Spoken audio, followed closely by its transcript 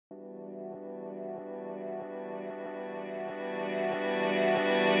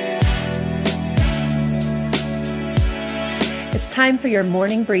time for your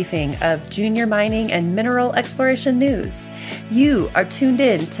morning briefing of junior mining and mineral exploration news. You are tuned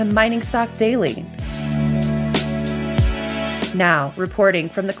in to Mining Stock Daily. Now, reporting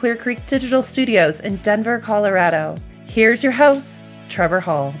from the Clear Creek Digital Studios in Denver, Colorado, here's your host, Trevor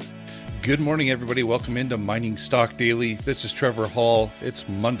Hall. Good morning, everybody. Welcome into Mining Stock Daily. This is Trevor Hall. It's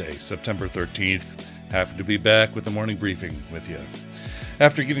Monday, September 13th. Happy to be back with the morning briefing with you.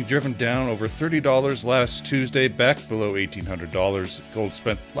 After getting driven down over $30 last Tuesday, back below $1,800, gold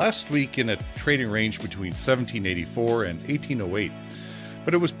spent last week in a trading range between $1,784 and $1,808.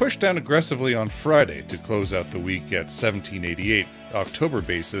 But it was pushed down aggressively on Friday to close out the week at $1,788, October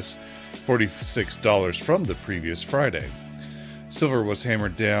basis, $46 from the previous Friday. Silver was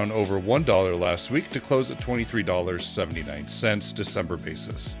hammered down over $1 last week to close at $23.79, December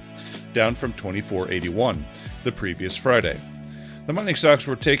basis, down from $24.81 the previous Friday. The mining stocks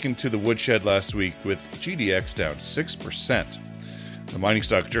were taken to the woodshed last week, with GDX down 6%. The Mining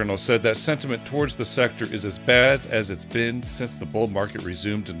Stock Journal said that sentiment towards the sector is as bad as it's been since the bull market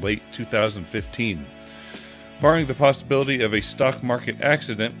resumed in late 2015. Barring the possibility of a stock market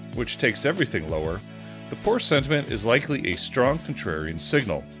accident, which takes everything lower, the poor sentiment is likely a strong contrarian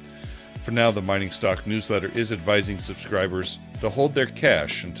signal. For now, the Mining Stock newsletter is advising subscribers to hold their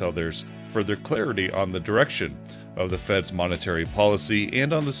cash until there's further clarity on the direction of the Fed's monetary policy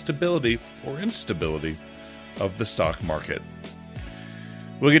and on the stability or instability of the stock market.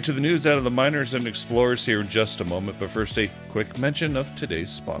 We'll get to the news out of the miners and explorers here in just a moment, but first a quick mention of today's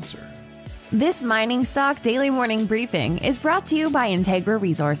sponsor. This Mining Stock Daily Morning Briefing is brought to you by Integra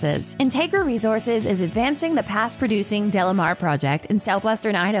Resources. Integra Resources is advancing the past-producing Delamar project in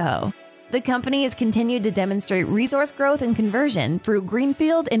southwestern Idaho. The company has continued to demonstrate resource growth and conversion through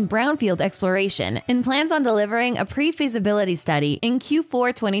greenfield and brownfield exploration and plans on delivering a pre-feasibility study in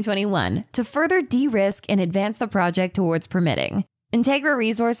Q4 2021 to further de-risk and advance the project towards permitting. Integra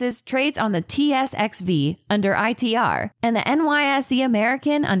Resources trades on the TSXV under ITR and the NYSE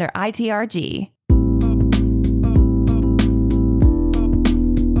American under ITRG.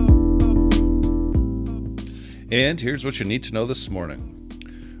 And here's what you need to know this morning.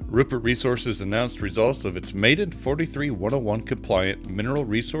 Rupert Resources announced results of its maiden 43101 compliant mineral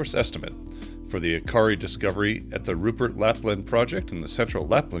resource estimate for the Akari discovery at the Rupert Lapland project in the central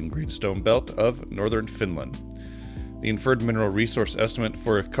Lapland greenstone belt of northern Finland. The inferred mineral resource estimate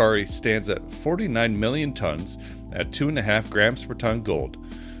for Akari stands at 49 million tons at 2.5 grams per ton gold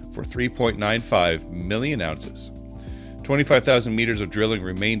for 3.95 million ounces. 25,000 meters of drilling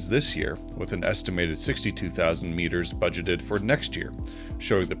remains this year, with an estimated 62,000 meters budgeted for next year,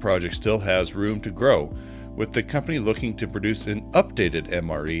 showing the project still has room to grow, with the company looking to produce an updated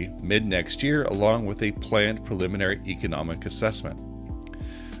MRE mid-next year along with a planned preliminary economic assessment.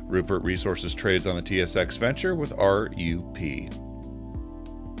 Rupert Resources trades on the TSX Venture with RUP.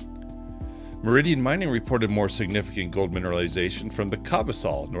 Meridian Mining reported more significant gold mineralization from the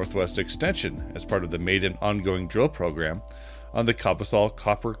Cabasal Northwest Extension as part of the maiden ongoing drill program on the Cabasal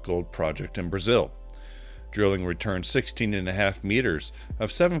Copper-Gold Project in Brazil. Drilling returned 16.5 meters of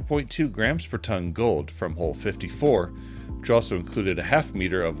 7.2 grams per ton gold from hole 54, which also included a half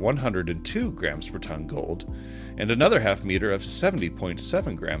meter of 102 grams per ton gold and another half meter of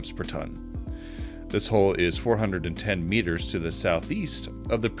 70.7 grams per ton. This hole is 410 meters to the southeast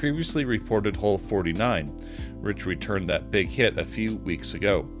of the previously reported hole 49, which returned that big hit a few weeks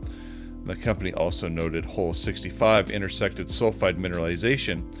ago. The company also noted hole 65 intersected sulfide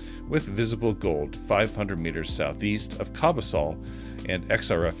mineralization with visible gold 500 meters southeast of Cabasal, and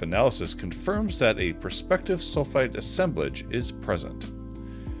XRF analysis confirms that a prospective sulfide assemblage is present.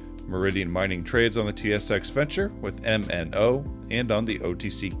 Meridian Mining trades on the TSX Venture with MNO and on the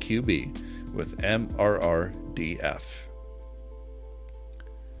OTCQB with MRRDF.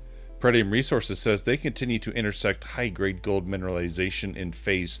 Pretium Resources says they continue to intersect high-grade gold mineralization in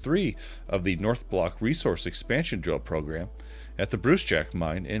Phase 3 of the North Block Resource Expansion Drill Program at the Brucejack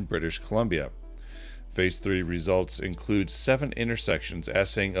Mine in British Columbia. Phase 3 results include 7 intersections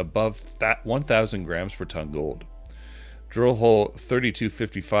assaying above 1,000 grams per ton gold. Drill hole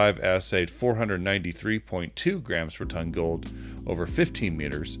 3255 assayed 493.2 grams per ton gold over 15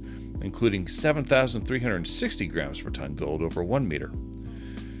 meters, including 7,360 grams per ton gold over 1 meter.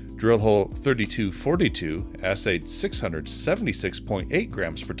 Drill hole 3242 assayed 676.8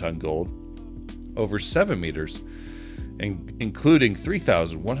 grams per ton gold over 7 meters, including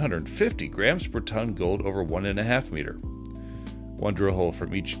 3,150 grams per ton gold over 1.5 meter. One drill hole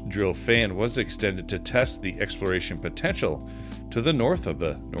from each drill fan was extended to test the exploration potential to the north of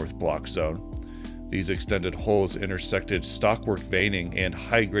the North Block Zone. These extended holes intersected stockwork veining and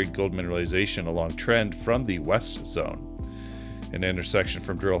high-grade gold mineralization along trend from the West Zone. An intersection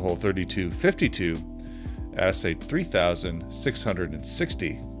from drill hole 3252 assayed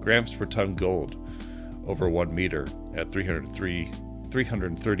 3,660 grams per ton gold over 1 meter at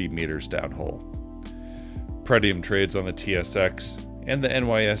 330 meters downhole. Pretium trades on the TSX and the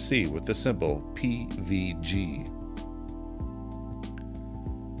NYSE with the symbol PVG.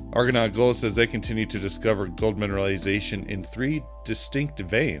 Argonaut Gold says they continue to discover gold mineralization in 3 distinct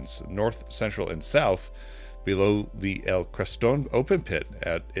veins, north, central, and south, below the El Creston open pit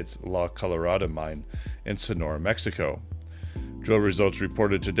at its La Colorada mine in Sonora, Mexico. Drill results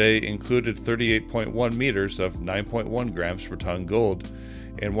reported today included 38.1 meters of 9.1 grams per ton gold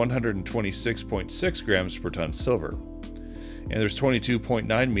and 126.6 grams per ton silver. And there's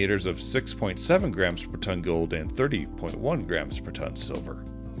 22.9 meters of 6.7 grams per ton gold and 30.1 grams per ton silver.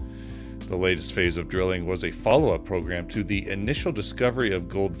 The latest phase of drilling was a follow-up program to the initial discovery of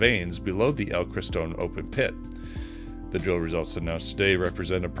gold veins below the El Creston open pit. The drill results announced today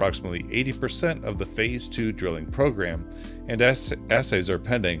represent approximately 80% of the Phase 2 drilling program, and assays are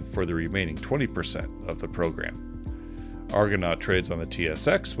pending for the remaining 20% of the program. Argonaut trades on the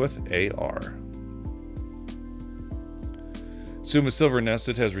TSX with AR. Suma Silver announced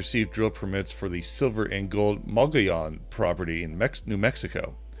it has received drill permits for the silver and gold Mogollon property in New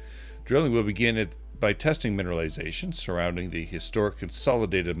Mexico. Drilling will begin by testing mineralization surrounding the historic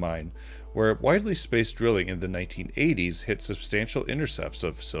Consolidated mine, where widely spaced drilling in the 1980s hit substantial intercepts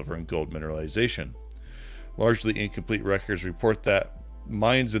of silver and gold mineralization. Largely incomplete records report that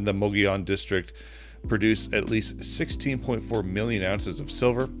mines in the Mogollon district produced at least 16.4 million ounces of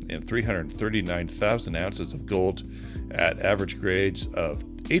silver and 339,000 ounces of gold at average grades of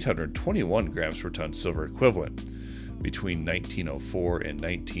 821 grams per ton silver equivalent between 1904 and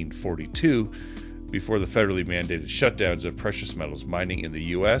 1942, before the federally mandated shutdowns of precious metals mining in the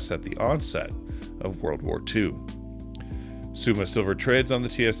U.S. at the onset of World War II. Suma Silver trades on the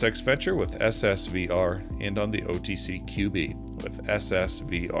TSX Venture with SSVR and on the OTCQB with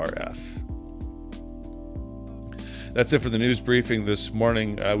SSVRF. That's it for the news briefing this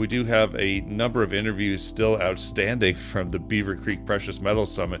morning. We do have a number of interviews still outstanding from the Beaver Creek Precious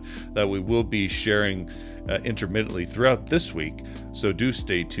Metals Summit that we will be sharing intermittently throughout this week, so do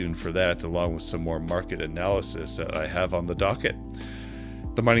stay tuned for that, along with some more market analysis that I have on the docket.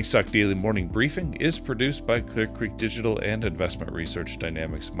 The Mining Stock Daily Morning Briefing is produced by Clear Creek Digital and Investment Research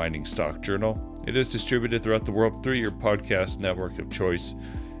Dynamics Mining Stock Journal. It is distributed throughout the world through your podcast network of choice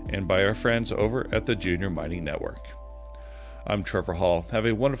and by our friends over at the Junior Mining Network. I'm Trevor Hall. Have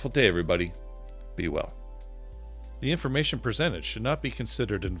a wonderful day, everybody. Be well. The information presented should not be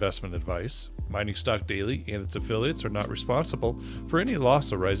considered investment advice. Mining Stock Daily and its affiliates are not responsible for any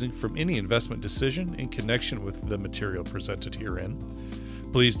loss arising from any investment decision in connection with the material presented herein.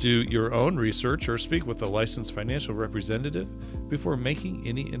 Please do your own research or speak with a licensed financial representative before making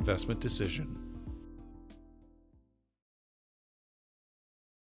any investment decision.